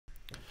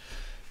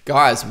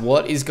Guys,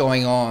 what is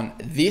going on?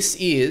 This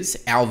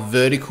is our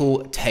vertical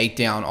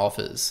takedown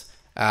offers.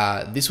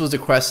 This was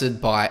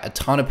requested by a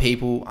ton of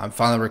people. I'm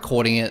finally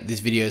recording it. This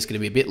video is going to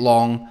be a bit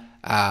long,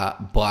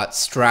 but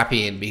strap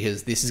in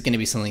because this is going to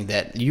be something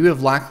that you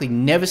have likely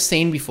never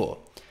seen before.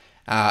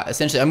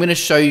 Essentially, I'm going to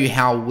show you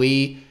how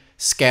we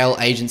scale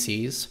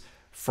agencies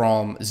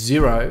from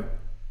zero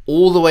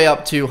all the way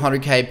up to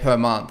 100K per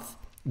month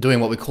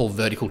doing what we call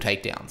vertical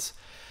takedowns.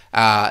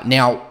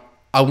 Now,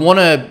 I want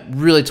to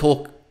really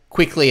talk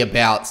quickly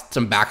about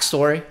some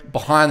backstory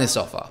behind this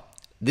offer.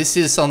 This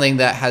is something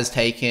that has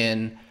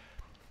taken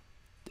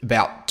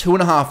about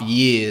 2.5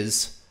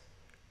 years,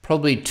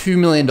 probably $2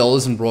 million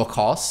in raw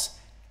costs,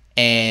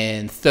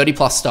 and 30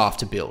 plus staff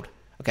to build.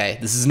 Okay,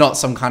 this is not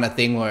some kind of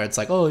thing where it's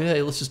like, oh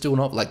yeah, let's just do an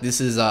offer. Like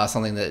this is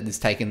something that has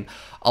taken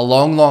a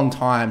long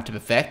time to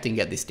perfect and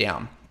get this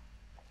down.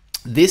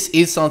 This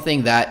is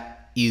something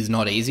that is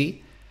not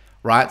easy,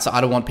 right? So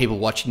I don't want people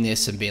watching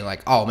this and being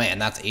like, oh man,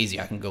 that's easy.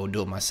 I can go and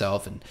do it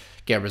myself and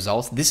get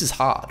results. This is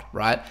hard,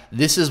 right?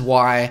 This is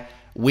why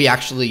we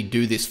actually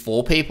do this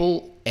for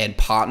people and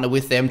partner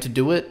with them to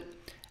do it.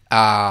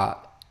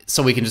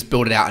 So we can just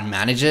build it out and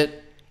manage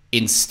it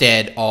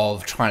instead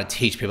of trying to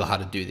teach people how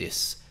to do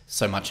this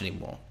so much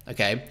anymore.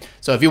 Okay.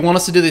 So if you want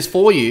us to do this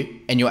for you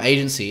and your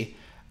agency,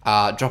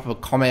 drop a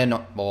comment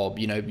or,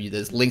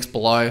 there's links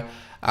below,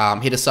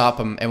 hit us up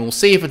and we'll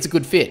see if it's a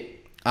good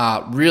fit.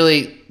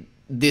 Really,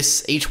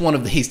 each one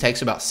of these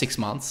takes about 6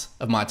 months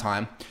of my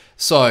time.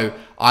 So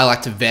I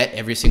like to vet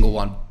every single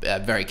one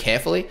very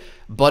carefully.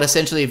 But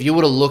essentially, if you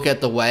were to look at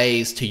the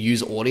ways to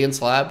use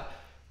Audience Lab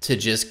to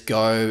just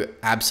go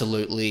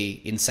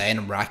absolutely insane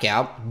and rack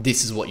out,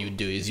 this is what you would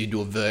do, is you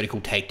do a vertical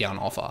takedown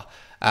offer.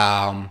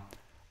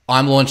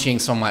 I'm launching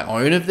some of my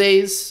own of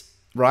these,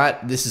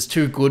 right? This is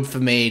too good for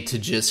me to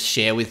just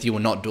share with you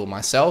and not do it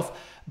myself,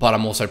 but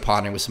I'm also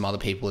partnering with some other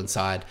people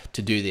inside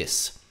to do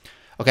this.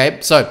 Okay,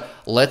 so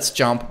let's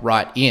jump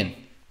right in.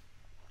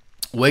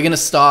 We're going to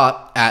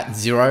start at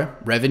zero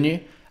revenue.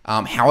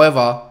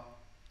 However,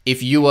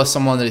 if you are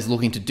someone that is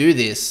looking to do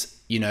this,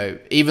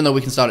 even though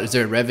we can start at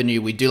zero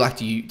revenue, we do like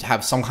to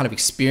have some kind of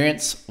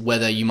experience,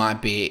 whether you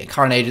might be a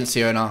current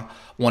agency owner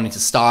wanting to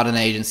start an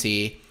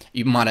agency,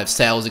 you might have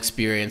sales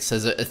experience.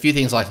 There's a few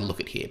things I like to look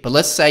at here, but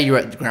let's say you're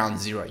at ground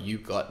zero,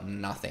 you've got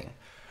nothing,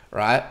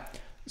 right?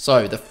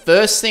 So the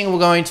first thing we're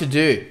going to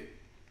do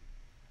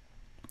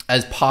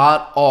as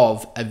part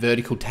of a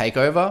vertical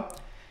takeover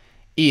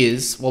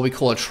is what we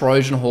call a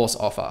Trojan horse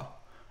offer.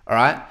 All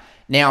right.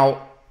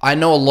 Now, I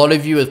know a lot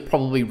of you have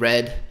probably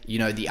read,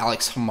 the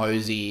Alex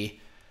Hormozi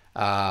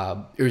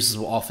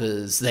irresistible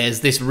offers. There's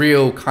this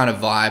real kind of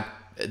vibe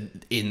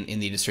in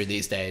the industry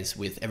these days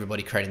with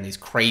everybody creating these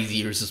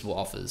crazy irresistible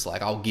offers.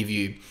 Like I'll give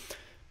you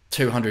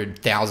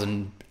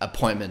 200,000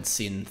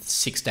 appointments in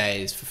 6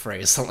 days for free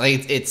or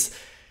something. It's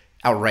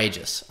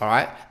outrageous. All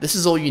right. This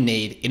is all you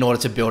need in order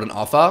to build an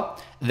offer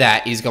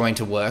that is going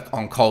to work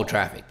on cold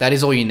traffic. That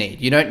is all you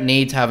need. You don't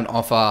need to have an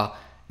offer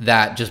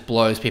that just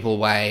blows people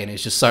away and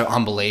is just so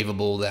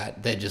unbelievable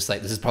that they're just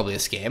like, this is probably a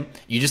scam.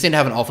 You just need to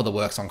have an offer that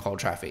works on cold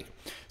traffic.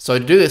 So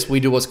to do this,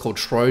 we do what's called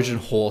Trojan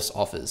horse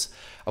offers.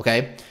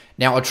 Okay.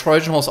 Now a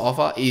Trojan horse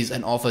offer is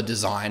an offer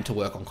designed to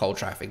work on cold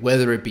traffic,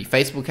 whether it be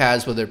Facebook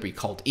ads, whether it be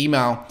cold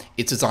email,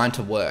 it's designed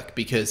to work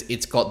because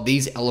it's got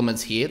these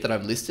elements here that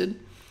I've listed,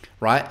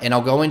 right? And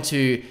I'll go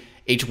into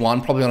each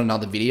one probably on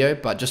another video,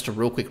 but just a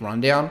real quick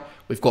rundown.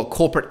 We've got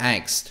corporate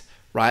angst,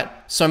 right?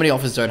 So many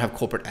offers don't have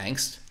corporate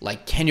angst.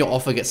 Like, can your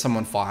offer get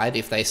someone fired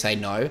if they say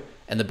no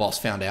and the boss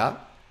found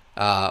out?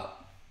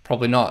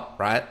 Probably not,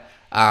 right?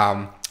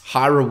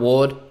 High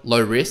reward,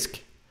 low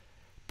risk.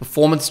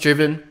 Performance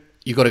driven,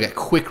 you got to get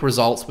quick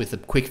results with a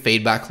quick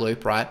feedback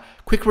loop, right?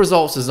 Quick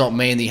results does not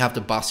mean that you have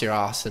to bust your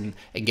ass and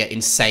get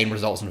insane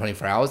results in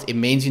 24 hours. It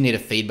means you need a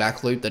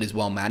feedback loop that is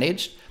well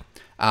managed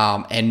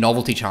and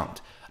novelty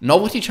chunked.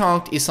 Novelty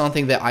chunked is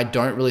something that I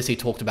don't really see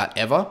talked about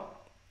ever.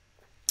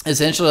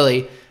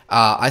 Essentially,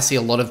 I see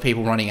a lot of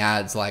people running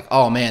ads like,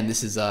 oh man,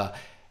 this is our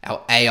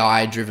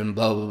AI driven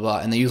blah, blah, blah.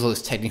 And they use all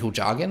this technical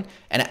jargon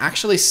and it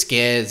actually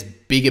scares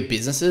bigger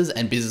businesses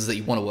and businesses that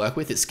you want to work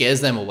with. It scares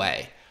them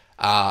away.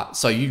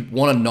 So you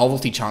want to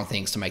novelty chunk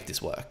things to make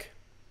this work.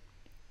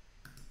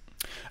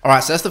 All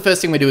right. So that's the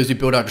first thing we do is we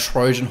build our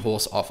Trojan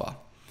horse offer.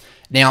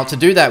 Now to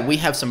do that, we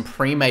have some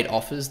pre-made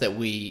offers that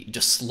we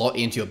just slot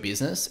into your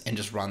business and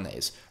just run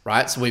these,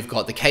 right? So we've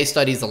got the case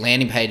studies, the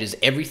landing pages,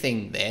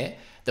 everything there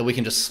that we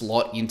can just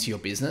slot into your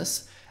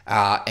business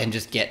and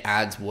just get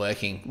ads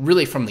working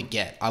really from the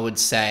get. I would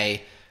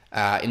say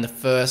in the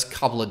first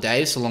couple of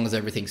days, so long as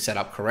everything's set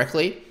up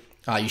correctly,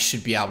 you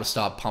should be able to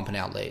start pumping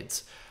out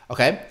leads.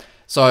 Okay.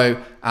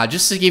 So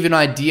just to give you an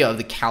idea of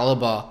the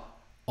caliber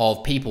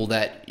of people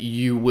that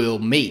you will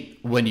meet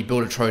when you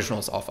build a Trojan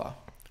horse offer,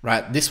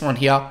 right? This one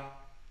here,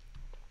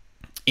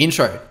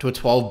 intro to a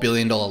 $12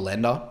 billion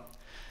lender.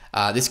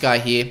 This guy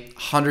here,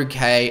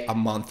 100K a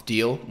month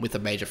deal with a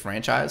major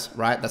franchise,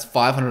 right? That's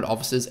 500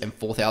 offices and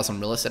 4,000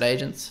 real estate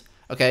agents.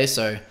 Okay,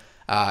 so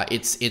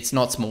it's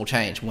not small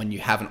change when you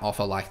have an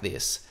offer like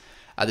this.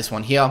 This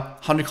one here,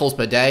 100 calls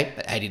per day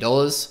at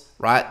 $80,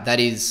 right? That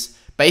is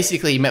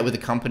basically you met with a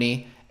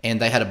company and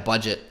they had a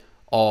budget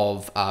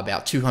of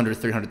about $200,000,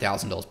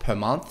 $300,000 per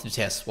month to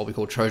test what we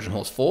call Trojan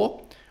Horse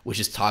 4, which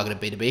is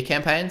targeted B2B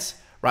campaigns,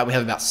 right? We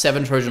have about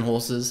 7 Trojan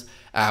horses.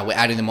 We're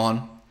adding them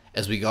on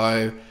as we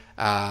go,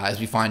 as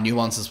we find new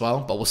ones as well,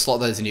 but we'll slot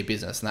those into your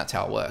business, and that's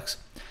how it works.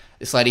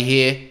 This lady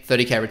here,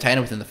 30K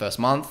retainer within the first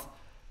month,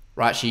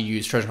 right? She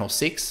used Trojan Horse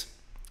 6.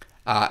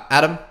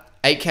 Adam,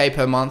 8K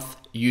per month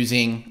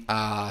using,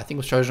 I think it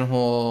was Trojan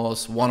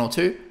Horse 1 or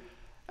 2.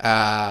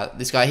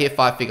 This guy here,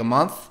 5-figure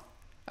month,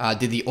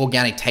 did the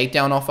organic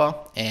takedown offer,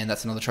 and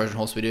that's another Trojan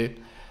Horse we do.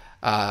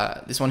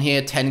 This one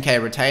here,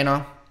 10K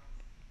retainer.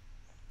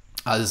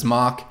 This is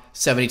Mark,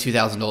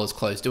 $72,000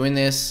 closed doing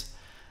this.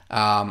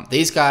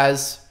 These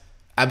guys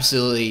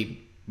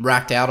absolutely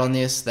racked out on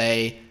this.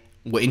 They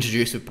were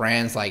introduced with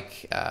brands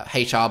like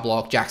HR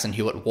Block, Jackson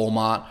Hewitt,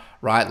 Walmart,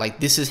 right? Like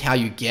this is how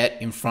you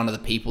get in front of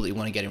the people that you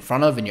want to get in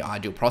front of and your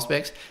ideal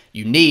prospects.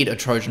 You need a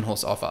Trojan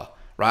Horse offer,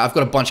 right? I've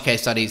got a bunch of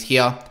case studies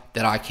here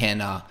that I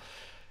can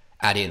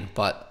add in,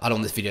 but I don't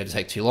want this video to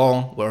take too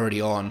long. We're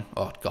already on,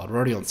 oh God, we're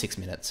already on 6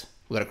 minutes.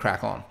 We've got to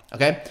crack on,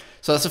 okay?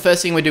 So that's the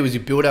first thing we do is we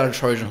build out a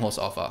Trojan Horse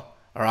offer,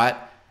 all right?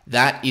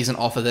 That is an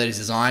offer that is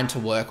designed to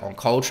work on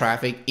cold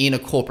traffic in a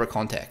corporate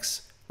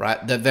context,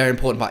 right? The very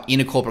important part, in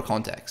a corporate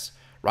context,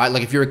 right?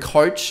 Like if you're a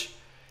coach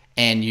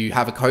and you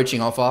have a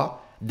coaching offer,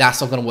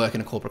 that's not going to work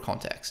in a corporate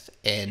context.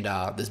 And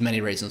there's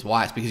many reasons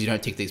why. It's because you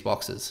don't tick these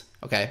boxes,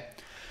 okay?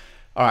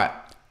 All right,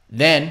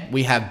 then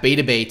we have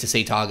B2B to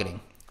C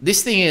targeting.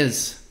 This thing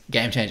is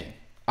game changing.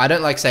 I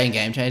don't like saying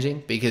game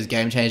changing because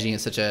game changing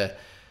is such a,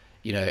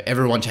 you know,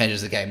 everyone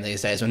changes the game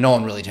these days, or no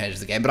one really changes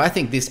the game, but I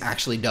think this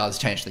actually does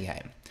change the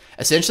game.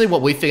 Essentially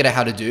what we figured out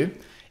how to do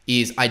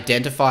is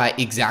identify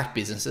exact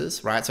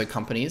businesses, right? So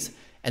companies,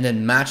 and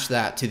then match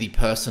that to the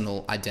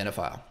personal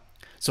identifier.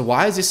 So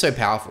why is this so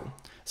powerful?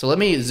 So let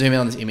me zoom in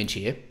on this image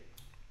here.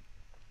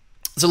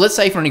 So let's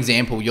say for an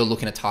example, you're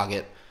looking to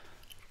target,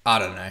 I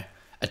don't know,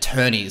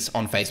 attorneys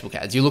on Facebook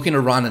ads. You're looking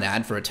to run an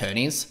ad for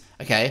attorneys,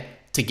 okay,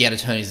 to get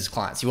attorneys as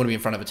clients. You want to be in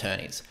front of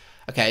attorneys.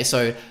 Okay,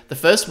 so the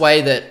first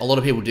way that a lot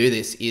of people do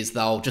this is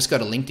they'll just go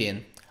to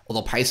LinkedIn or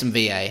they'll pay some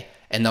VA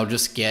and they'll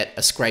just get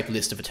a scraped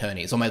list of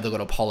attorneys, or maybe they'll go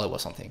to Apollo or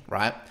something,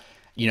 right?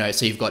 You know,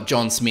 so you've got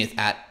John Smith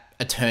at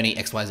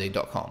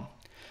attorneyxyz.com.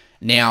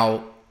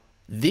 Now,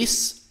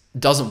 this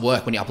doesn't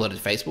work when you upload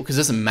it to Facebook because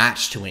it doesn't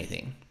match to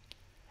anything.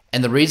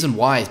 And the reason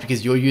why is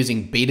because you're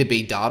using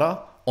B2B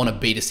data on a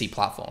B2C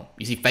platform.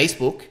 You see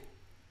Facebook,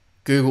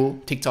 Google,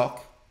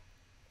 TikTok,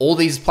 all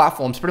these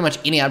platforms, pretty much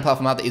any ad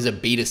platform out there is a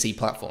B2C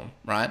platform,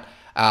 right?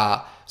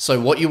 So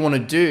what you want to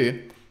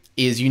do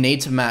is you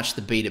need to match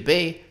the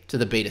B2B to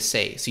the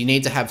B2C. So you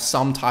need to have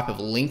some type of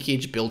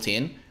linkage built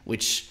in,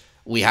 which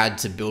we had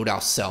to build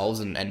ourselves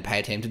and pay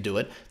a team to do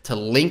it, to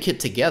link it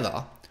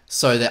together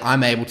so that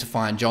I'm able to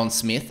find John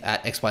Smith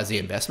at XYZ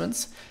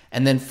Investments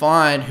and then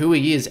find who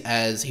he is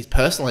as his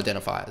personal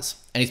identifiers.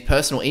 And his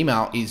personal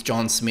email is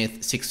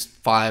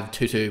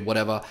johnsmith6522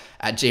 whatever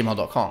at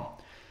gmail.com.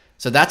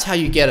 So that's how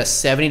you get a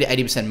 70 to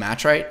 80%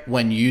 match rate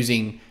when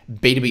using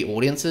B2B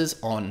audiences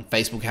on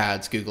Facebook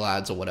ads, Google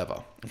ads, or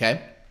whatever,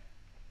 okay?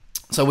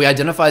 So we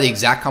identify the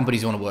exact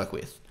companies you want to work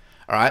with,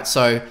 all right?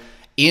 So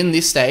in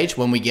this stage,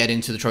 when we get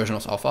into the Trojan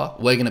Horse offer,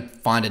 we're going to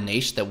find a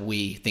niche that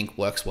we think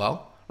works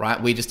well, right?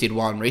 We just did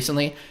one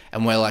recently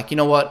and we're like, you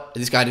know what?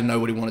 This guy didn't know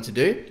what he wanted to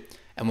do.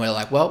 And we're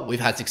like, well, we've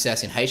had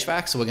success in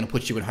HVAC, so we're going to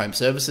put you in home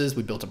services.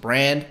 We built a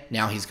brand.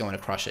 Now he's going to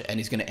crush it and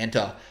he's going to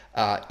enter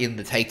in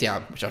the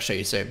takedown, which I'll show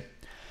you soon.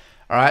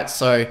 All right,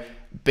 so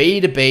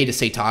B2B to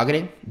C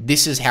targeting,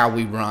 this is how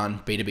we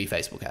run B2B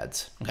Facebook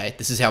ads, okay?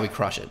 This is how we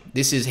crush it.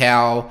 This is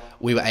how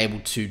we were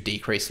able to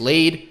decrease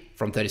lead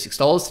from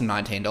 $36 to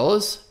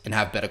 $19 and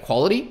have better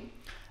quality.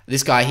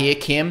 This guy here,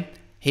 Kim,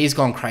 he's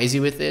gone crazy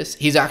with this.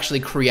 He's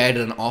actually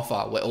created an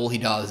offer where all he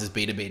does is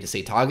B2B to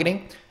C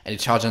targeting and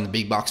he's charging the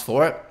big bucks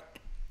for it.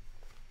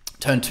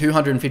 Turned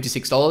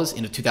 $256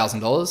 into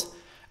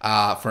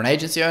 $2,000 for an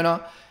agency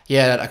owner. He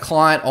had a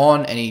client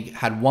on and he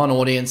had one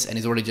audience and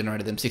he's already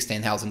generated them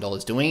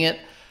 $16,000 doing it.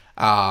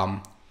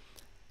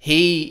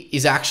 He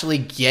is actually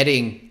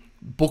getting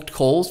booked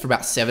calls for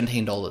about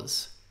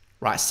 $17,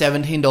 right?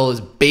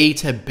 $17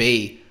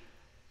 B2B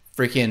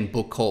freaking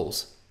book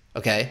calls,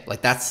 okay?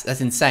 Like that's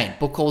insane.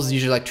 Book calls is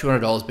usually like $200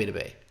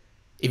 B2B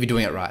if you're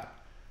doing it right,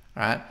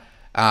 all right?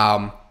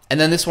 And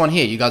then this one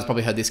here, you guys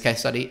probably heard this case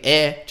study.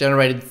 Air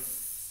generated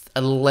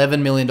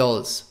 $11 million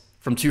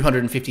from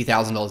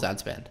 $250,000 ad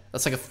spend.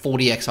 That's like a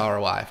 40x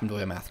ROI if I'm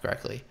doing math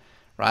correctly,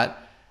 right?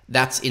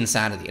 That's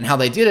insanity. And how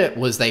they did it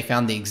was they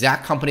found the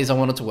exact companies I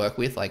wanted to work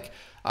with, like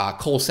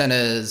call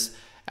centers,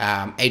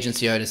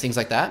 agency owners, things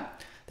like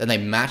that. Then they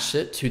matched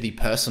it to the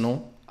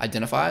personal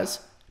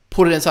identifiers,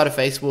 put it inside of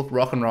Facebook,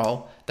 rock and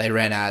roll. They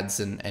ran ads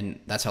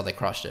and that's how they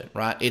crushed it,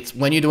 right? It's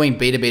when you're doing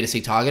B2B to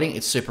C targeting,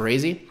 it's super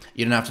easy.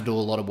 You don't have to do a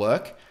lot of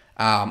work.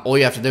 All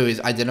you have to do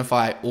is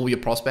identify all your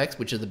prospects,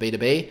 which is the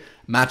B2B,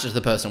 match it to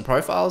the personal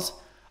profiles,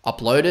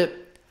 upload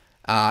it,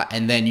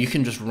 And then you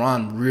can just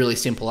run really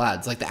simple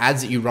ads. Like the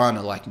ads that you run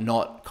are like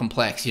not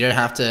complex. You don't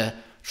have to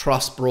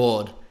trust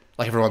broad,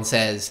 like everyone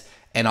says,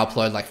 and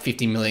upload like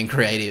 50 million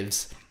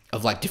creatives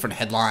of like different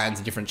headlines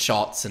and different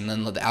shots and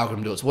then let the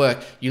algorithm do its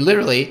work. You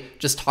literally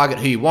just target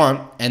who you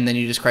want and then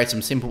you just create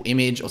some simple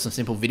image or some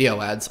simple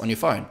video ads on your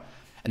phone.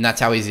 And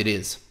that's how easy it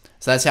is.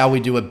 So that's how we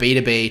do a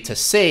B2B to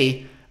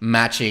C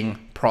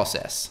matching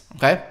process,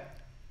 okay?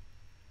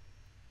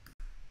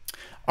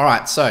 All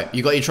right, so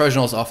you got your Trojan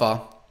Horse offer,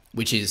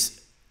 which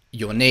is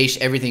your niche.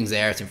 Everything's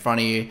there, it's in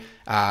front of you.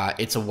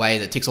 It's a way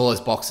that ticks all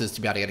those boxes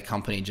to be able to get a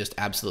company just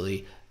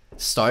absolutely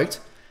stoked.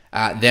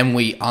 Then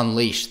we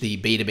unleash the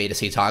B2B to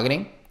C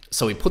targeting.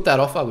 So we put that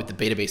offer with the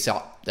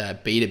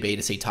B2B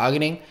to C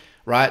targeting,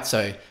 right?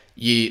 So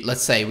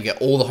let's say we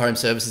get all the home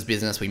services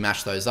business, we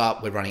match those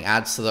up, we're running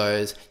ads to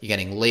those, you're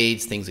getting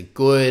leads, things are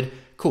good.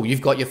 Cool,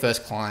 you've got your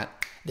first client,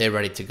 they're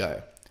ready to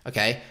go.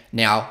 Okay,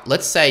 now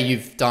let's say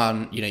you've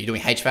done, you're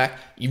doing HVAC,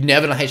 you've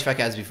never done HVAC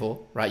ads before,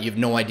 right? You have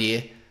no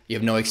idea, you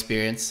have no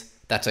experience.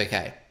 That's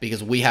okay,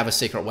 because we have a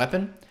secret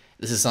weapon.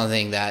 This is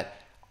something that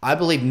I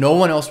believe no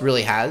one else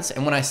really has.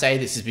 And when I say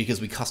this is because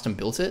we custom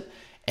built it,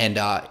 and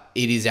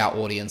it is our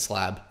Audience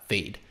Lab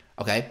feed.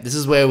 Okay, this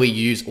is where we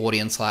use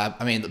Audience Lab.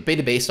 I mean, the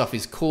B2B stuff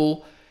is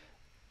cool.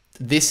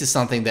 This is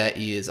something that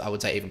is, I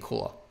would say, even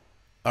cooler.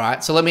 All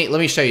right, so let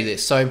me show you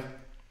this. So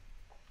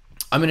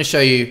I'm going to show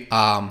you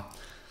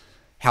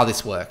how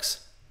this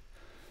works.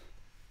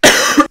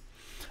 All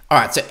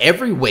right, so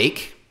every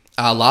week,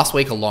 last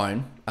week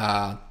alone,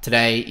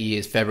 today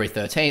is February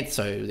 13th,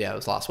 so yeah, it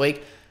was last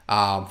week.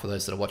 For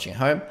those that are watching at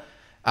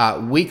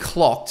home, we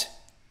clocked,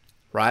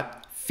 right,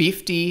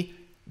 50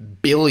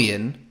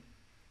 billion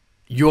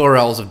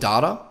URLs of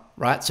data,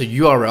 right? So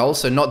URLs,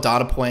 so not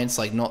data points,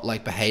 like not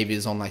like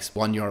behaviors on like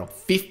one URL,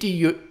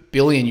 50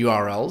 billion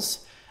URLs,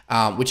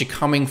 which are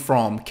coming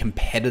from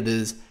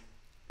competitors'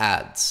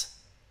 ads.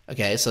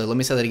 Okay, so let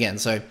me say that again.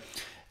 So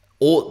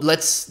all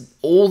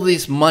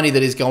this money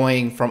that is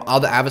going from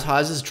other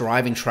advertisers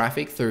driving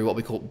traffic through what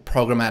we call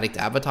programmatic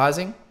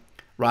advertising,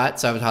 right?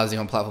 So advertising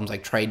on platforms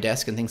like Trade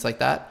Desk and things like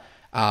that.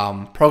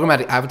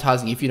 Programmatic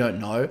advertising, if you don't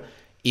know,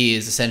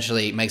 is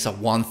essentially makes up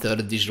 1/3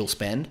 of digital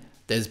spend.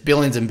 There's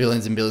billions and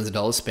billions and billions of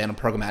dollars spent on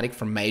programmatic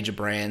from major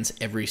brands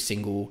every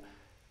single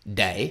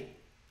day,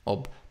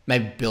 or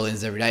maybe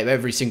billions every day,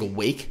 every single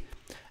week.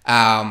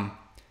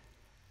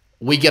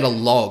 We get a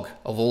log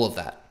of all of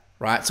that,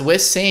 right? So we're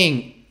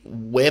seeing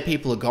where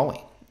people are going.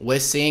 We're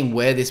seeing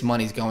where this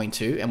money's going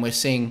to, and we're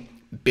seeing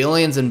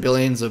billions and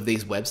billions of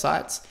these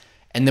websites.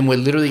 And then we're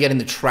literally getting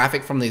the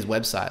traffic from these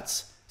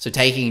websites. So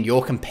taking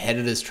your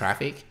competitors'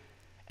 traffic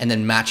and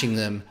then matching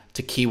them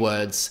to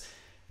keywords,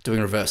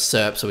 doing reverse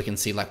SERP so we can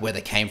see like where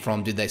they came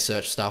from. Did they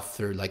search stuff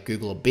through like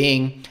Google or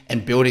Bing,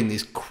 and building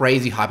these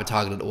crazy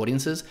hyper-targeted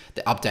audiences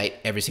that update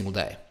every single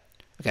day.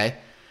 Okay,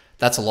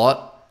 that's a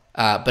lot.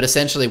 But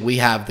essentially we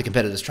have the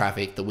competitors'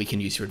 traffic that we can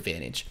use to our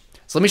advantage.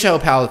 So let me show you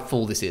how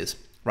powerful this is,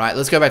 right?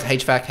 Let's go back to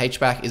HVAC.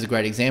 HVAC is a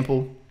great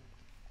example.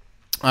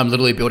 I'm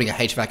literally building a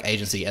HVAC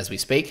agency as we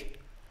speak.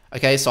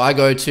 Okay, so I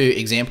go to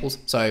examples.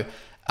 So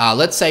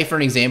let's say for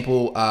an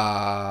example,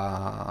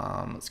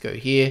 let's go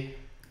here.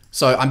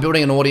 So I'm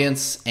building an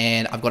audience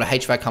and I've got a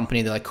HVAC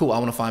company. They're like, cool, I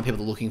want to find people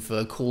that are looking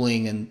for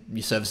cooling and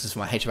new services for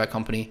my HVAC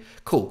company.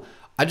 Cool.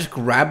 I just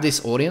grab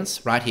this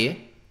audience right here,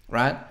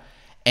 right?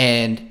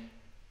 And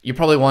you're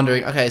probably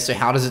wondering, okay, so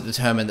how does it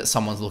determine that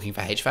someone's looking for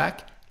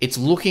HVAC? It's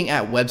looking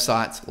at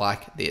websites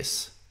like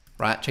this,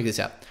 right? Check this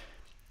out.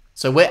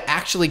 So we're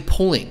actually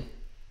pulling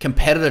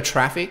competitor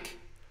traffic,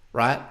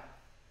 right?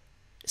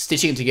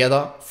 Stitching it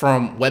together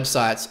from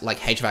websites like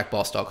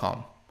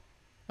hvacboss.com.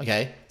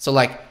 Okay, so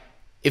like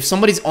if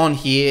somebody's on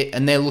here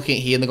and they're looking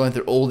at here and they're going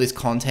through all this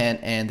content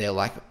and they're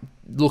like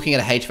looking at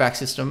a HVAC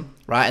system,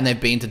 right? And they've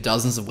been to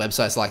dozens of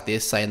websites like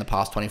this, say in the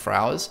past 24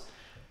 hours,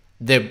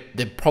 they're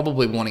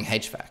probably wanting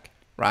HVAC,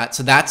 right?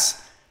 So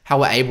that's how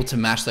we're able to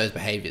match those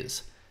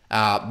behaviors.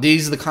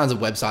 These are the kinds of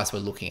websites we're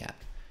looking at,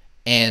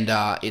 and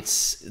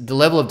it's the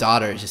level of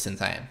data is just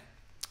insane.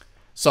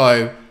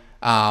 So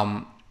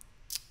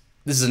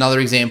this is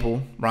another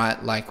example,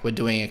 right? Like we're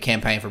doing a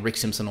campaign for Rick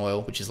Simpson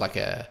Oil, which is like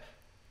a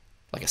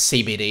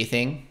CBD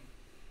thing.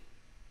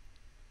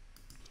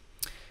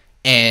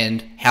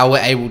 And how we're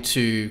able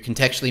to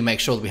contextually make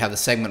sure that we have the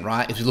segment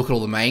right is we look at all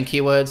the main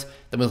keywords,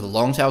 then we look at the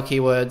long tail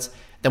keywords,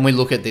 then we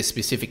look at the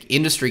specific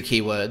industry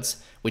keywords.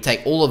 We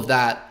take all of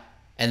that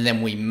and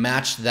then we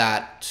match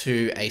that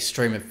to a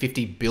stream of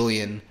 50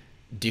 billion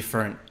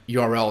different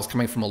URLs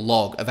coming from a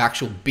log of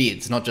actual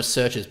bids, not just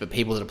searches, but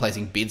people that are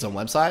placing bids on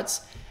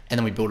websites. And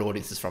then we build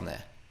audiences from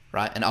there,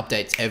 right? And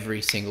updates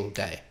every single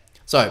day.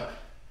 So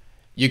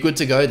you're good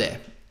to go there.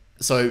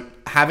 So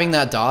having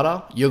that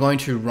data, you're going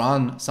to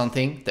run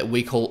something that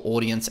we call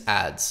audience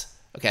ads,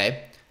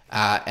 okay?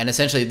 And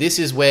essentially this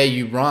is where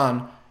you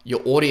run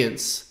your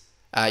audience.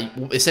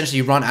 Essentially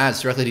you run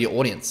ads directly to your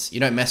audience. You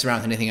don't mess around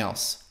with anything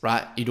else,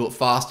 right? You do it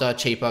faster,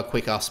 cheaper,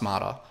 quicker,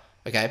 smarter,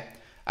 okay?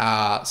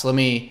 So let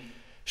me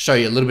show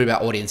you a little bit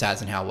about audience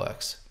ads and how it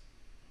works.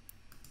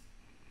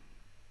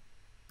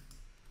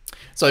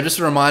 So just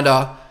a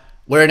reminder,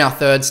 we're in our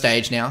third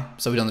stage now.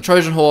 So we've done the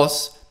Trojan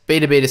horse,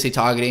 B2B2C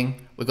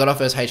targeting. We've got our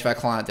first HVAC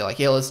client. They're like,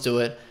 yeah, let's do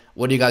it.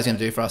 What are you guys going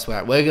to do for us?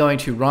 We're going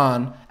to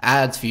run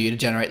ads for you to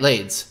generate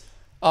leads.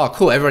 Oh,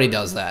 cool. Everybody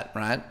does that,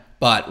 right?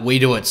 But we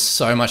do it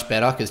so much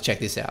better because check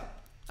this out.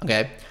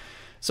 Okay.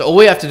 So all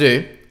we have to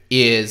do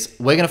is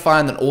we're going to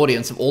find an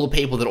audience of all the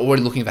people that are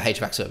already looking for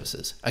HVAC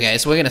services. Okay.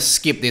 So we're going to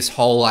skip this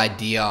whole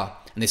idea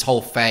and this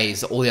whole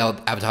phase that all the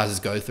other advertisers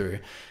go through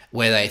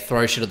where they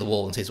throw shit at the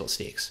wall and sees what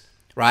sticks,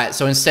 right?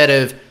 So instead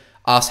of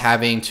us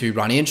having to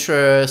run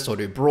interest or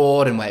do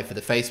broad and wait for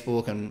the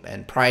Facebook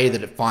and pray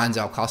that it finds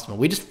our customer,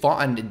 we just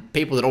find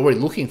people that are already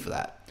looking for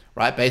that,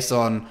 right? Based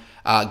on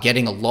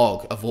getting a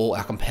log of all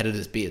our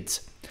competitors'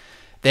 bids.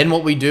 Then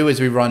what we do is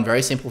we run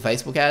very simple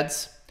Facebook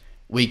ads.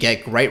 We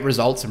get great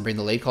results and bring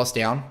the lead cost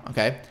down,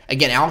 okay?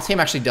 Again, our team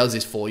actually does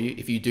this for you.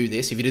 If you do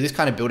this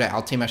kind of build out,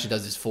 our team actually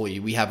does this for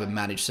you. We have a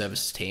managed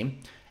services team,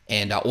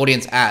 and our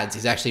audience ads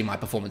is actually my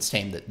performance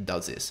team that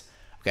does this,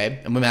 okay?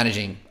 And we're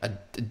managing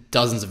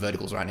dozens of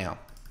verticals right now.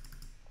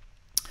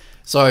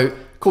 So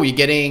cool, you're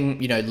getting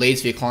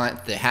leads for your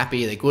client. They're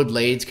happy, they're good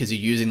leads because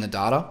you're using the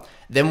data.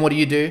 Then what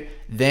do?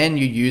 Then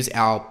you use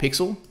our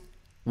pixel,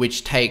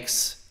 which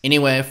takes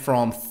anywhere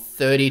from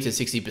 30 to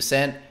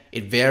 60%.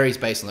 It varies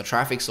based on the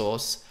traffic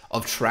source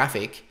of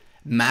traffic,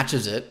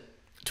 matches it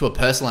to a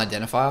personal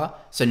identifier.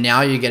 So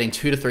now you're getting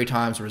 2 to 3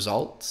 times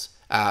results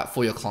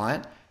for your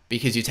client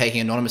because you're taking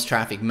anonymous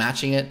traffic,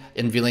 matching it,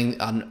 and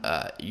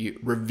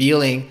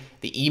revealing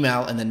the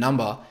email and the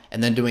number,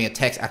 and then doing a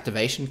text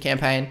activation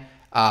campaign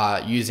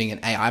using an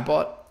AI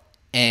bot.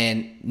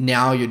 And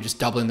now you're just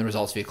doubling the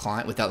results for your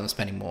client without them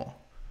spending more,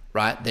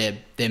 right?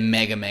 They're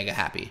mega, mega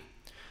happy.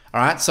 All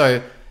right,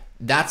 so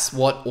that's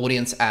what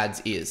audience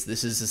ads is.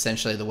 This is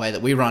essentially the way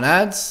that we run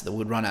ads, that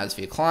would run ads for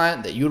your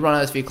client, that you would run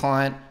ads for your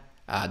client,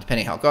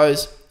 depending how it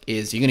goes,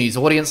 is you're gonna use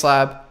Audience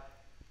Lab,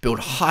 build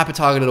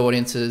hyper-targeted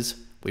audiences,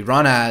 we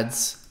run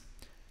ads,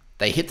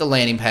 they hit the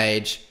landing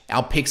page,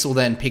 our pixel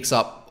then picks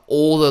up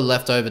all the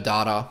leftover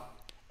data,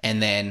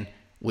 and then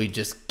we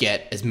just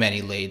get as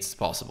many leads as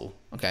possible,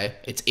 okay?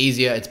 It's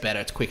easier, it's better,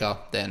 it's quicker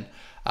than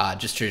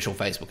just traditional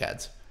Facebook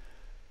ads.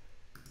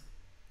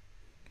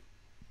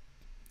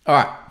 All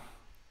right.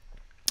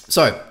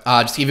 So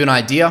just to give you an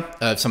idea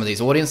of some of these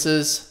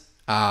audiences,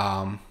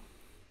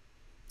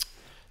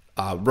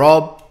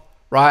 Rob,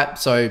 right?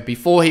 So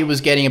before he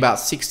was getting about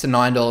 $6 to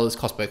 $9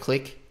 cost per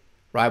click,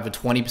 right, with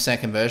 20%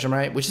 conversion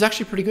rate, which is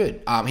actually pretty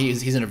good.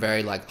 He's in a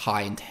very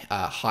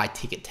high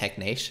ticket tech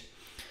niche.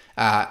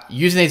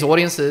 Using these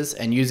audiences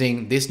and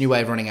using this new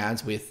way of running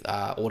ads with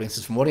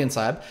audiences from Audience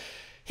Lab,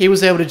 he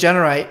was able to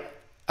generate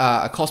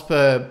a cost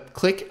per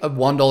click of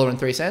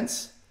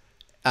 $1.03,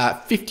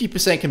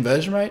 50%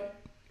 conversion rate.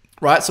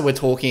 Right, so we're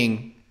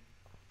talking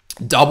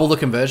double the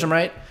conversion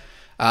rate.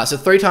 So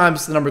 3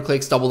 times the number of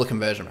clicks, double the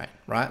conversion rate,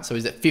 right? So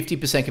he's at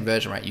 50%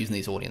 conversion rate using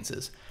these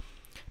audiences.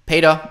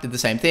 Peter did the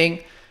same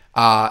thing.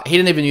 He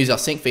didn't even use our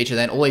sync feature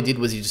then. All he did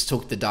was he just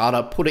took the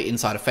data, put it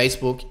inside of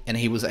Facebook, and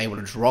he was able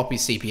to drop his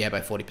CPA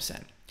by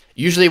 40%.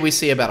 Usually we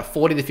see about a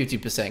 40 to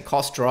 50%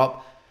 cost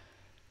drop,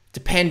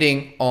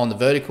 depending on the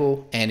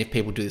vertical and if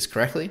people do this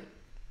correctly.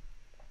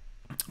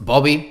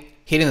 Bobby,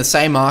 hitting the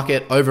same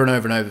market over and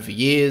over and over for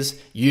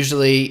years.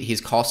 Usually his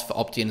cost for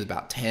opt-in is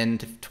about $10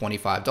 to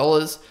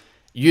 $25.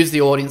 Use the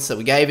audience that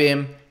we gave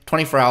him,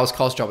 24 hours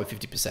cost drop of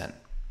 50%,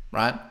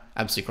 right?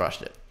 Absolutely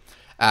crushed it.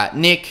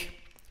 Nick,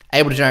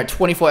 able to generate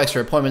 24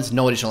 extra appointments,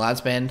 no additional ad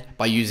spend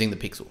by using the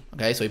pixel.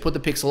 Okay, so he put the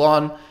pixel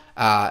on,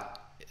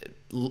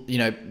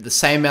 the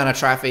same amount of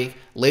traffic,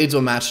 leads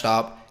were matched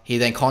up. He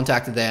then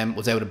contacted them,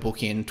 was able to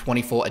book in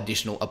 24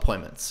 additional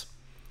appointments.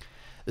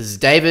 This is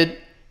David.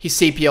 His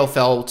CPL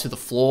fell to the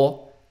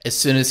floor as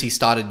soon as he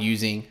started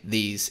using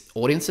these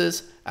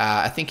audiences.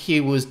 I think he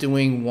was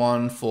doing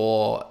one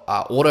for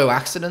auto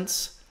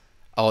accidents.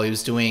 Oh, he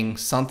was doing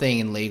something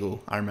in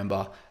legal, I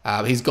remember.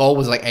 His goal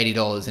was like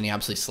 $80 and he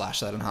absolutely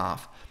slashed that in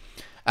half.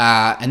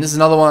 And this is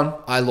another one,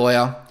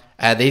 iLawyer.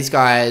 These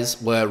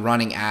guys were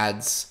running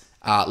ads,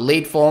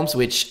 lead forms,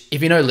 which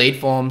if you know lead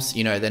forms,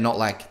 they're not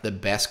like the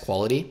best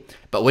quality.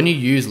 But when you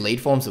use lead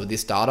forms with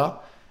this data,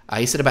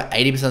 he said about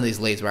 80% of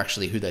these leads were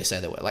actually who they say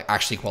they were, like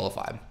actually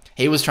qualified.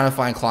 He was trying to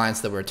find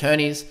clients that were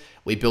attorneys.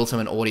 We built him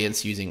an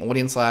audience using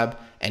Audience Lab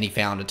and he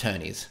found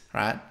attorneys,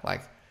 right?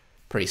 Like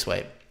pretty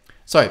sweet.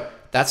 So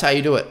that's how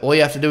you do it. All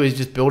you have to do is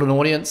just build an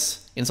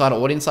audience inside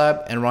of Audience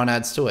Lab and run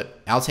ads to it.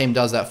 Our team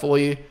does that for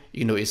you. You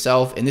can do it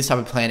yourself. In this type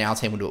of plan, our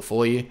team will do it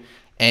for you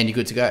and you're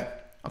good to go,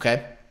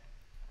 okay?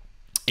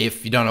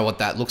 If you don't know what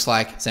that looks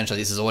like, essentially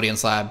this is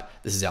Audience Lab.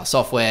 This is our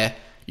software.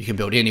 You can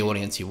build any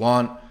audience you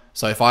want.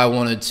 So if I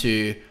wanted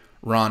to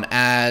run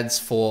ads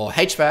for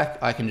HVAC,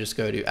 I can just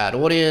go to add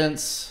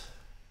audience.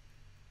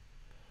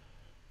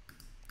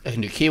 I can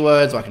do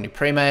keywords or I can do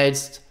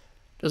pre-mades.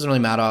 Doesn't really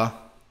matter.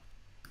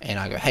 And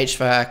I go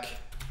HVAC.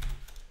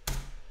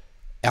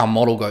 Our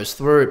model goes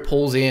through, it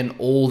pulls in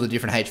all the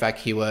different HVAC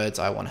keywords.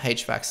 I want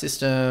HVAC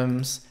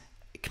systems,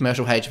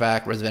 commercial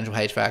HVAC, residential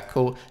HVAC,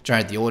 cool.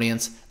 Generate the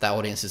audience. That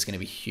audience is going to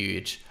be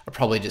huge. I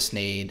probably just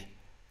need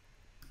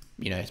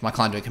is my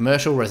client doing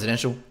commercial,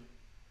 residential?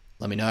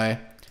 Let me know.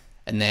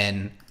 And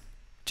then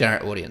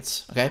generate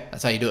audience. Okay,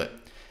 that's how you do it.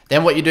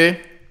 Then what you do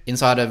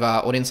inside of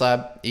Audience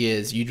Lab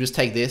is you just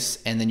take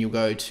this and then you'll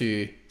go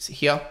to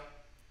here.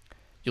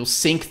 You'll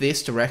sync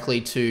this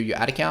directly to your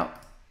ad account,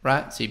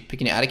 right? So you're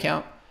picking your ad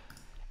account.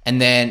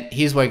 And then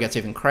here's where it gets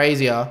even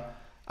crazier.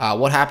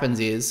 What happens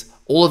is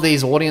all of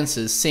these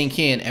audiences sync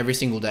in every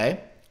single day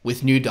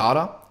with new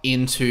data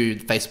into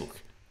Facebook,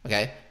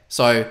 okay?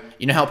 So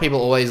you know how people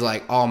always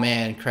like, oh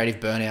man, creative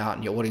burnout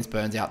and your audience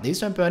burns out. These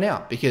don't burn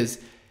out because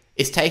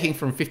it's taking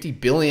from 50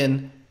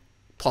 billion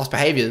plus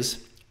behaviors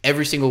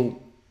every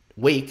single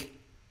week,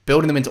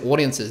 building them into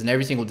audiences, and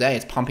every single day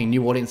it's pumping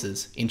new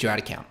audiences into your ad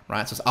account,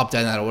 right? So it's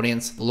updating that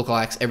audience, the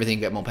lookalikes, everything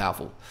get more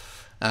powerful.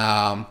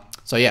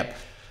 So yeah,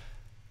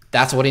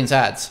 that's audience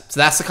ads. So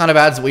that's the kind of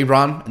ads that we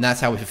run, and that's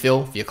how we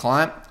fulfill for your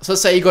client. So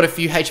let's say you got a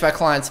few HVAC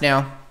clients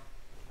now.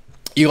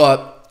 You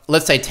got,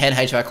 let's say 10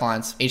 HVAC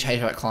clients. Each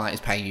HVAC client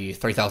is paying you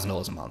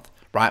 $3,000 a month,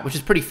 right? Which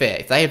is pretty fair.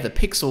 If they have the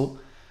pixel,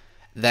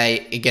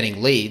 they are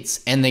getting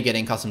leads and they're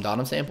getting custom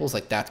datum samples,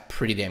 like that's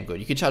pretty damn good.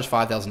 You could charge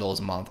 $5,000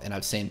 a month, and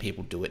I've seen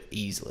people do it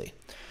easily.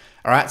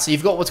 All right, so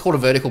you've got what's called a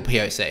vertical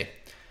POC,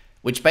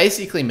 which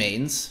basically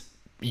means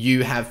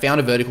you have found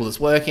a vertical that's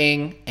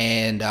working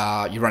and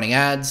you're running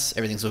ads,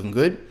 everything's looking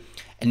good.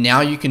 And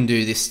now you can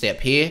do this step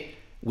here,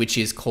 which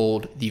is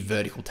called the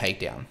vertical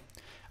takedown.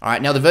 All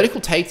right, now the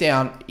vertical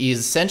takedown is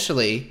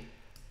essentially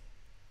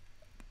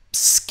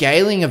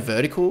scaling a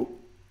vertical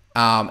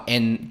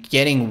and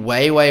getting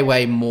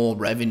way more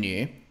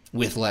revenue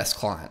with less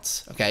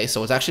clients. Okay,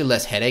 so it's actually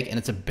less headache and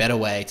it's a better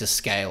way to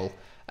scale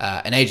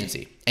an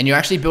agency. And you're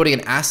actually building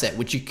an asset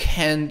which you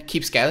can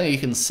keep scaling, or you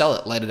can sell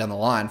it later down the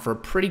line for a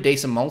pretty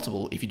decent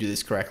multiple if you do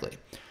this correctly.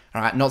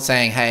 All right, not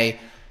saying, hey,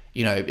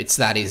 it's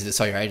that easy to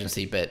sell your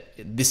agency, but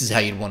this is how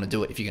you'd want to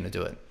do it if you're going to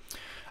do it.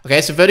 Okay,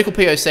 so vertical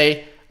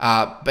POC,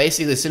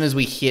 basically as soon as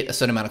we hit a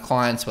certain amount of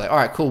clients, we're like, all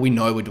right, cool, we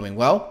know we're doing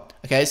well.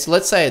 Okay, so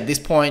let's say at this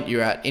point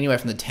you're at anywhere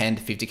from the 10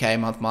 to 50K a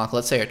month mark.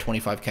 Let's say you're at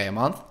 25K a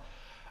month.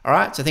 All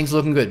right, so things are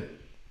looking good.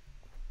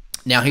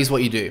 Now here's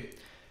what you do.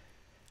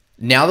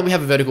 Now that we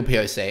have a vertical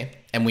POC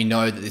and we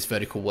know that this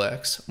vertical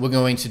works, we're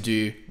going to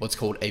do what's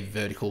called a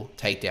vertical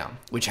takedown,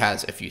 which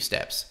has a few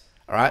steps.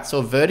 All right, so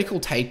a vertical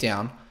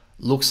takedown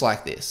looks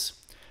like this.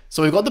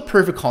 So we've got the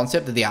proof of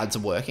concept that the ads are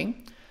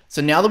working.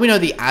 So now that we know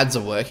the ads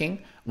are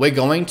working, we're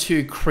going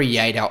to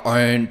create our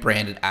own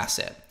branded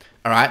asset.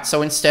 All right,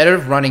 so instead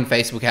of running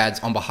Facebook ads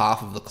on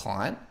behalf of the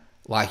client,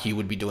 like you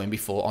would be doing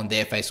before on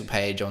their Facebook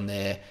page, on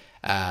their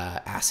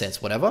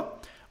assets, whatever,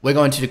 we're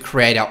going to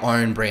create our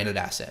own branded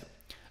asset.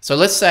 So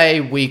let's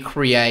say we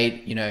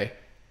create,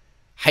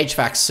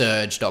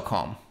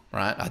 HVACsurge.com,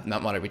 right? That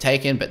might not be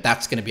taken, but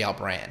that's going to be our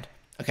brand.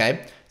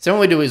 Okay. So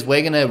what we do is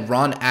we're going to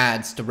run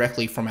ads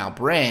directly from our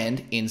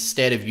brand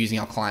instead of using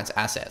our client's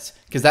assets,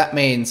 because that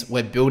means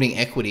we're building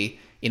equity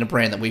in a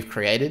brand that we've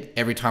created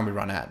every time we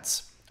run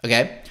ads.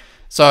 Okay.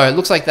 So it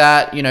looks like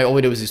that, all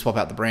we do is we swap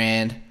out the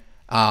brand.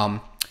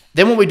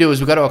 Then what we do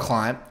is we go to a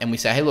client and we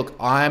say, hey, look,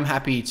 I'm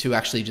happy to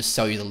actually just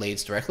sell you the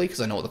leads directly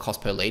because I know what the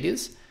cost per lead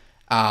is.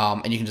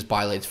 And you can just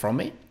buy leads from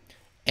me.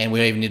 And we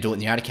don't even need to do it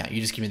in your ad account.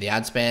 You just give me the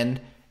ad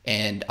spend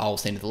and I'll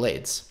send you the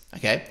leads.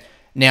 Okay.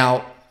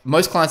 Now,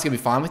 most clients are going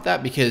to be fine with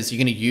that because you're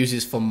going to use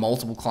this for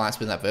multiple clients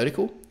within that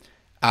vertical.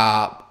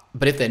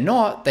 But if they're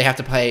not, they have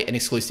to pay an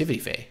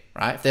exclusivity fee,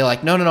 right? If they're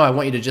like, no, I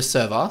want you to just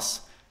serve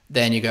us,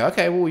 then you go,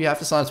 okay, well, you have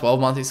to sign a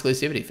 12-month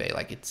exclusivity fee.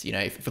 Like it's,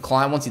 if a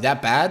client wants you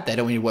that bad, they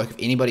don't want you to work with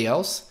anybody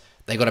else,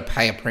 they got to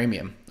pay a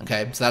premium.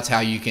 Okay. So that's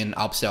how you can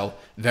upsell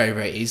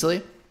very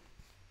easily.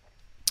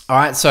 All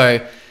right.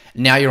 So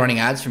now you're running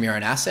ads from your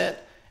own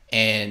asset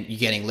and you're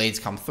getting leads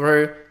come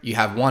through. You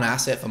have one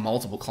asset for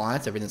multiple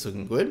clients. Everything's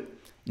looking good.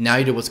 Now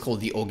you do what's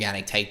called the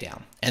organic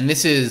takedown. And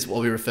this is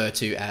what we refer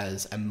to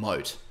as a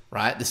moat,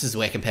 right? This is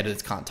where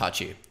competitors can't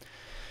touch you.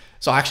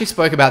 So I actually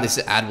spoke about this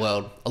at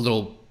AdWorld a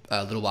little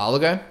while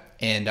ago,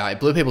 and it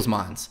blew people's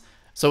minds.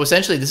 So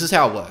essentially, this is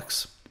how it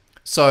works.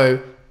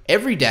 So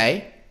every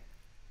day,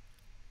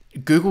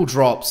 Google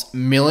drops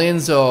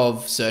millions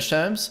of search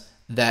terms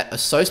that are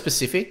so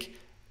specific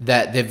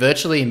that they're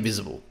virtually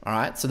invisible, all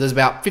right? So there's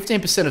about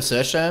 15% of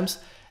search terms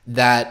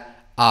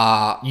that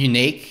are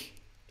unique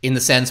in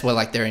the sense where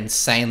like they're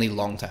insanely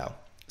long tail.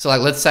 So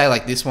like, let's say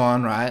like this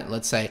one, right?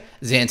 Let's say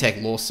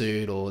Zantac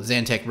lawsuit or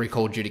Zantac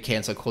recall due to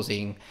cancer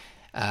causing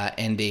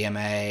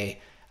NDMA,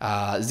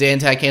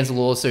 Zantac cancer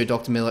lawsuit,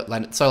 Dr.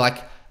 Miller. So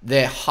like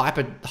they're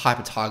hyper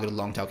targeted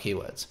long tail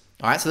keywords.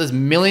 All right. So there's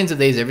millions of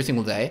these every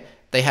single day.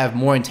 They have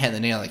more intent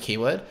than any other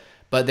keyword,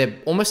 but they're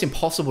almost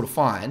impossible to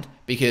find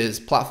because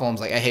platforms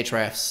like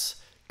Ahrefs,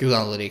 Google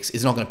Analytics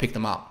is not going to pick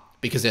them up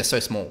because they're so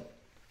small.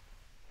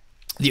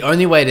 The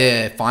only way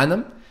to find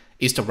them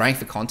is to rank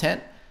the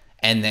content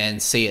and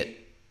then see it,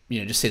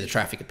 just see the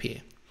traffic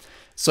appear.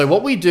 So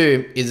what we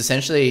do is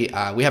essentially,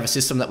 we have a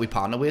system that we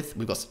partner with.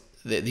 We've got,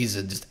 these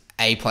are just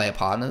A-player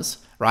partners,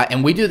 right?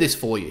 And we do this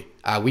for you.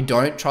 We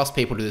don't trust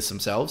people to do this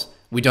themselves.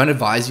 We don't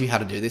advise you how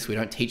to do this. We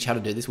don't teach how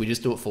to do this. We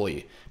just do it for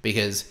you.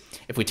 Because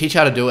if we teach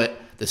how to do it,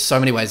 there's so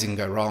many ways it can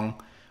go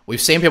wrong. We've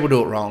seen people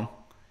do it wrong,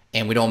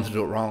 and we don't want them to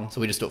do it wrong, so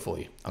we just do it for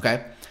you,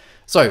 okay?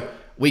 So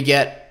we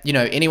get,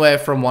 anywhere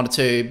from 1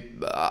 to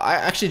 2, I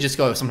actually just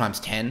go sometimes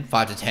 10,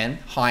 5 to 10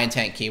 high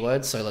intent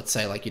keywords. So let's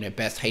say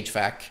best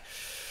HVAC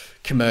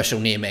commercial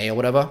near me or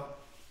whatever.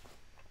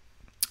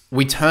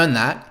 We turn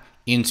that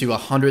into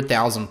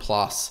 100,000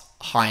 plus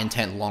high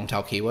intent long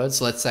tail keywords.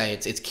 So let's say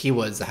it's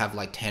keywords that have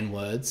like 10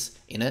 words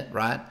in it,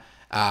 right?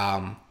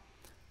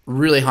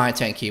 Really high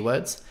intent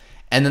keywords.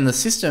 And then the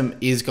system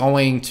is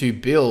going to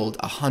build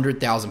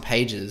 100,000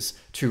 pages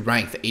to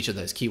rank for each of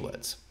those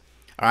keywords.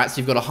 All right, so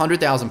you've got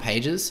 100,000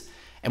 pages.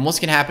 And what's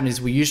going to happen is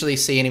we usually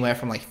see anywhere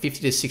from like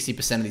 50 to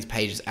 60% of these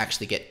pages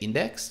actually get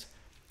indexed.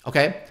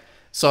 Okay,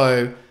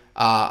 so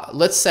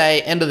let's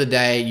say end of the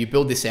day, you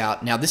build this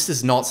out. Now, this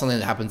is not something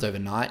that happens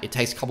overnight. It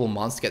takes a couple of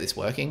months to get this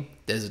working.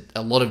 There's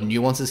a lot of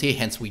nuances here,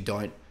 hence we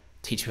don't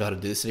teach you how to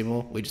do this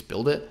anymore. We just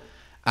build it.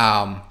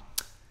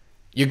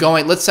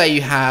 Let's say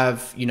you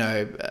have,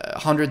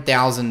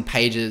 100,000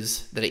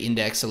 pages that are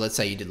indexed. So let's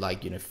say you did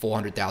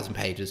 400,000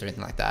 pages or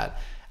anything like that.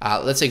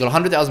 Let's say you got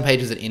 100,000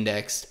 pages that are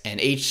indexed,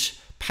 and each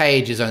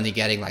page is only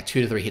getting like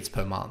 2 to 3 hits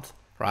per month,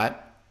 right?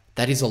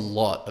 That is a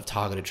lot of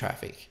targeted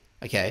traffic,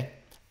 okay?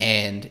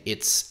 And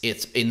it's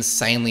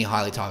insanely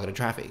highly targeted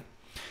traffic.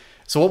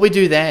 So what we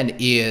do then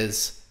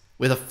is,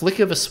 with a flick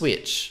of a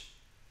switch,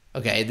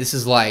 okay, this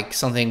is like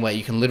something where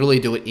you can literally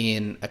do it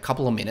in a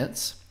couple of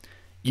minutes.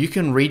 You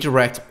can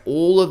redirect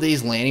all of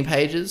these landing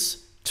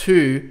pages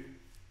to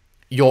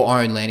your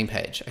own landing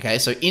page, okay?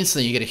 So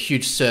instantly you get a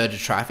huge surge of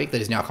traffic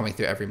that is now coming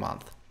through every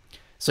month.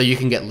 So you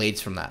can get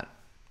leads from that.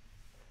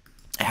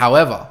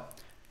 However,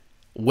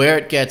 where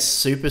it gets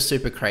super,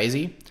 super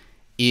crazy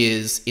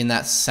is in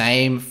that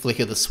same flick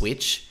of the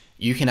switch,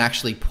 you can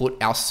actually put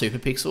our super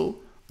pixel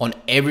on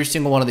every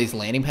single one of these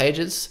landing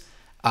pages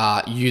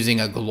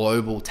using a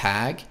global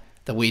tag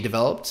that we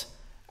developed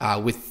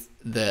with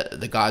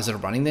the guys that are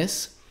running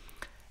this.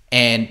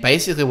 And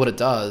basically what it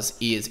does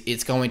is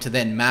it's going to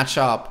then match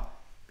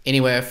up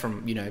anywhere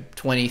from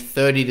 20,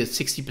 30 to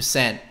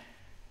 60%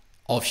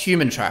 of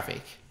human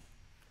traffic,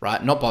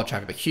 right? Not bot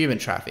traffic, but human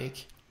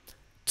traffic,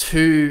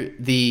 to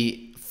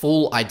the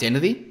full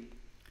identity,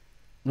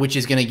 which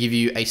is going to give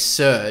you a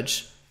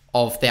surge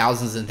of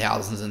thousands and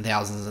thousands and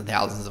thousands and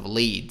thousands of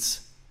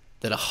leads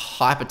that are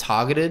hyper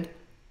targeted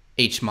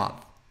each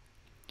month.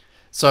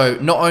 So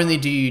not only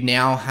do you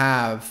now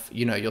have,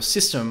 your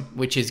system,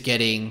 which is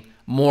getting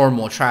more and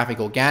more traffic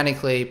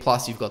organically,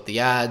 plus you've got the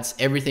ads,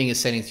 everything is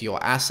sending to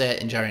your asset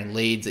and generating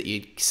leads that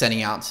you're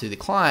sending out to the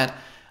client,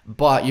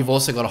 but you've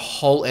also got a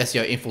whole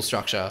SEO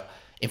infrastructure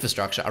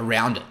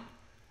around it,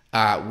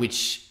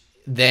 which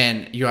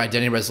then your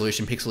identity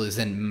resolution pixel is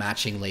then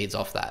matching leads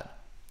off that,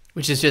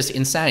 which is just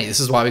insanity. This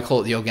is why we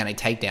call it the organic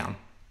takedown.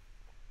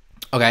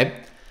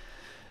 Okay,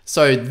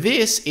 so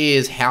this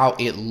is how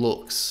it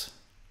looks.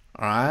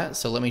 All right,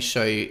 so let me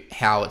show you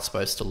how it's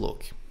supposed to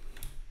look.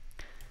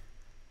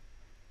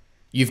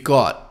 You've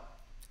got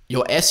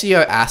your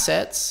SEO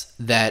assets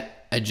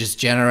that are just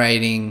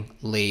generating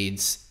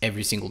leads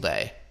every single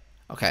day,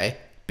 okay?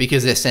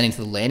 Because they're sending to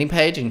the landing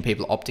page and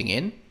people are opting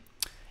in.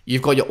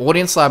 You've got your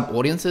Audience Lab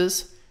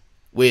audiences,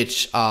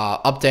 which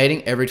are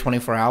updating every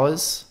 24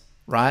 hours,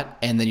 right?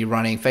 And then you're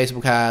running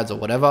Facebook ads or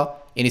whatever,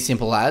 any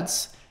simple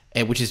ads,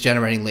 which is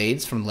generating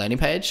leads from the landing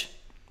page.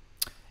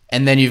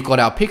 And then you've got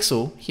our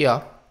pixel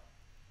here,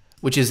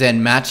 which is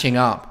then matching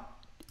up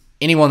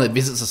anyone that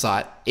visits the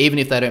site, even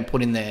if they don't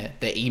put in their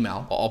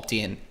email or opt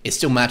in, it's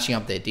still matching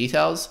up their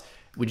details,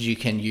 which you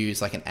can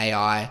use like an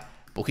AI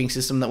booking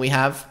system that we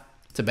have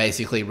to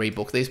basically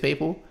rebook these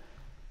people.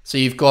 So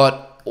you've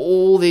got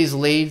all these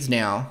leads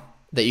now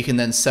that you can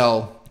then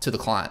sell to the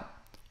client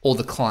or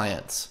the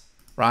clients,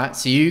 right?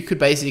 So you could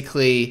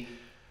basically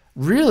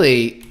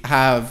really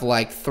have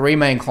like 3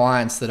 main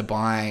clients that are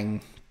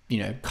buying,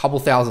 a couple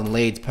thousand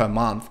leads per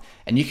month,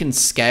 and you can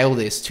scale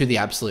this to the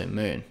absolute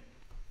moon.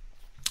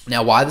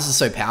 Now, why this is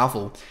so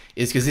powerful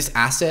is because this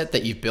asset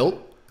that you've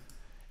built,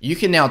 you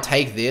can now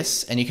take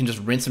this and you can just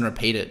rinse and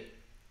repeat it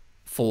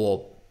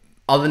for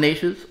other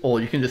niches,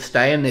 or you can just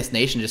stay in this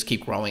niche and just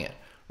keep growing it,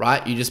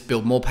 right? You just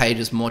build more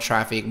pages, more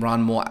traffic,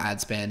 run more ad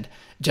spend,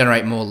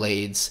 generate more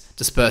leads,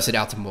 disperse it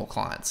out to more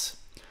clients.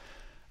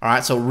 All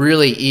right, so it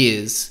really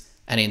is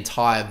an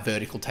entire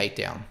vertical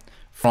takedown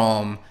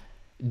from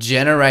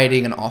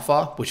generating an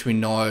offer, which we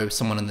know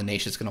someone in the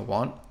niche is going to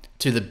want,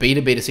 to the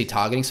B2B2C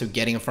targeting, so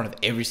getting in front of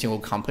every single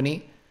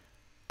company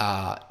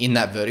in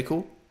that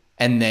vertical,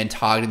 and then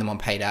targeting them on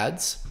paid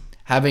ads,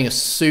 having a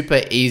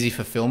super easy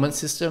fulfillment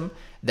system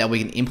that we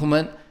can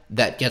implement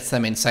that gets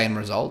them insane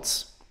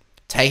results,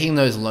 taking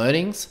those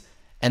learnings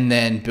and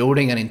then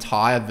building an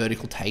entire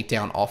vertical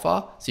takedown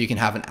offer so you can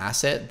have an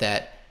asset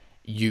that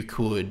you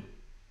could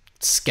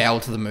scale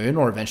to the moon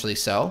or eventually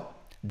sell.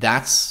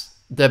 That's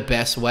the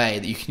best way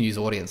that you can use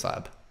Audience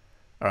Lab.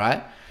 All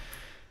right.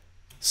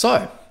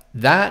 So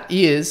that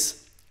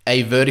is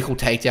a vertical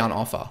takedown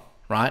offer,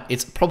 right?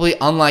 It's probably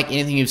unlike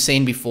anything you've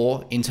seen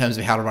before in terms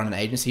of how to run an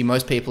agency.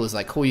 Most people is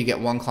like, cool, you get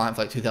 1 client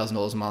for like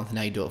 $2,000 a month, and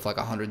now you do it for like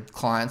 100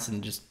 clients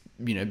and just,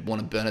 want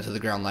to burn it to the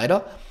ground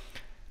later.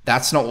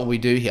 That's not what we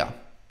do here,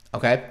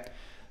 okay?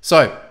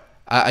 So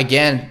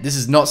again, this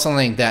is not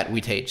something that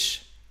we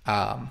teach.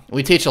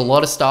 We teach a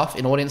lot of stuff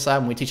in Audience Lab,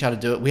 and we teach how to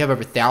do it. We have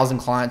over 1,000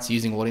 clients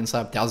using Audience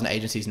Lab, 1,000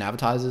 agencies and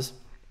advertisers,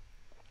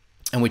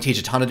 and we teach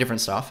a ton of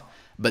different stuff.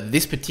 But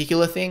this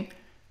particular thing,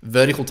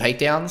 vertical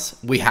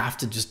takedowns, we have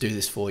to just do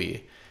this for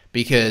you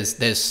because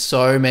there's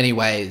so many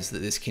ways that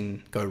this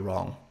can go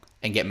wrong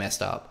and get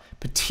messed up,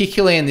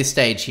 particularly in this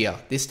stage here.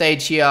 This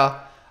stage here,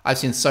 I've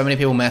seen so many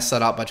people mess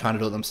that up by trying to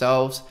do it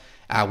themselves.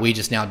 We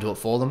just now do it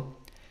for them.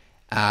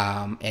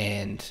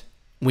 And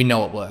we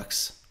know it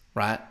works,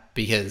 right?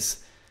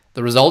 Because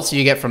the results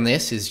you get from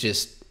this is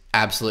just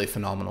absolutely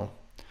phenomenal.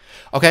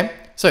 Okay,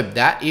 so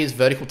that is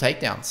vertical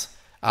takedowns.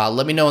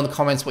 Let me know in the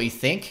comments what you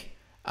think.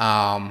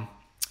 And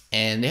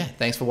yeah,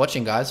 thanks for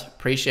watching, guys.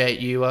 Appreciate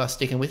you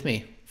sticking with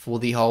me for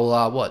the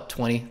whole,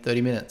 20,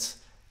 30 minutes.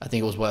 I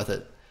think it was worth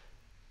it.